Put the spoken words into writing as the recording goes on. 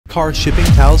Car Shipping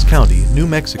Taos County, New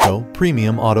Mexico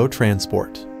Premium Auto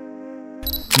Transport.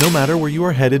 No matter where you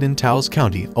are headed in Taos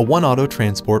County, a One Auto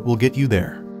Transport will get you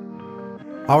there.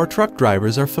 Our truck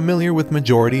drivers are familiar with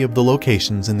majority of the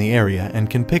locations in the area and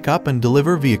can pick up and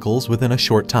deliver vehicles within a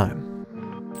short time.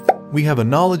 We have a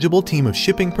knowledgeable team of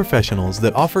shipping professionals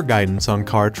that offer guidance on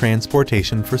car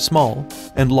transportation for small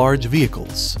and large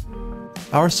vehicles.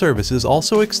 Our services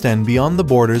also extend beyond the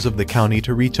borders of the county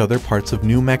to reach other parts of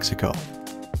New Mexico.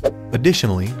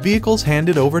 Additionally, vehicles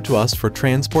handed over to us for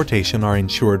transportation are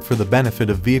insured for the benefit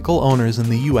of vehicle owners in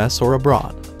the U.S. or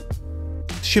abroad.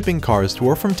 Shipping cars to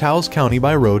or from Taos County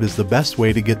by road is the best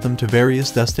way to get them to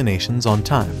various destinations on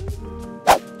time.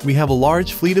 We have a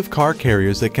large fleet of car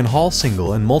carriers that can haul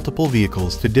single and multiple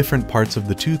vehicles to different parts of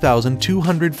the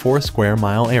 2,204 square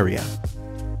mile area.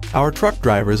 Our truck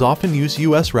drivers often use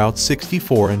U.S. routes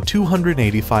 64 and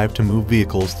 285 to move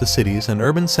vehicles to cities and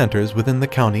urban centers within the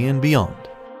county and beyond.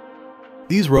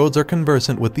 These roads are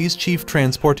conversant with these chief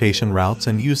transportation routes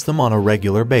and use them on a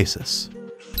regular basis.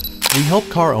 We help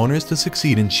car owners to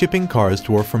succeed in shipping cars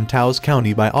to or from Taos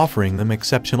County by offering them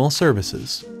exceptional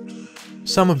services.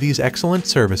 Some of these excellent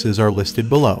services are listed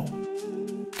below.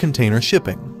 Container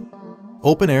shipping.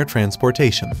 Open-air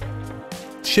transportation.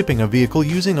 Shipping a vehicle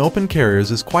using open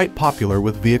carriers is quite popular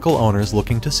with vehicle owners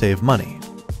looking to save money.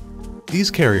 These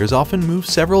carriers often move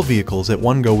several vehicles at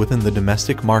one go within the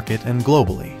domestic market and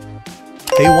globally.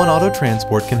 A1 Auto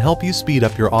Transport can help you speed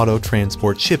up your auto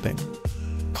transport shipping.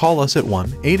 Call us at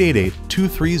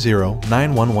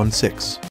 1-888-230-9116.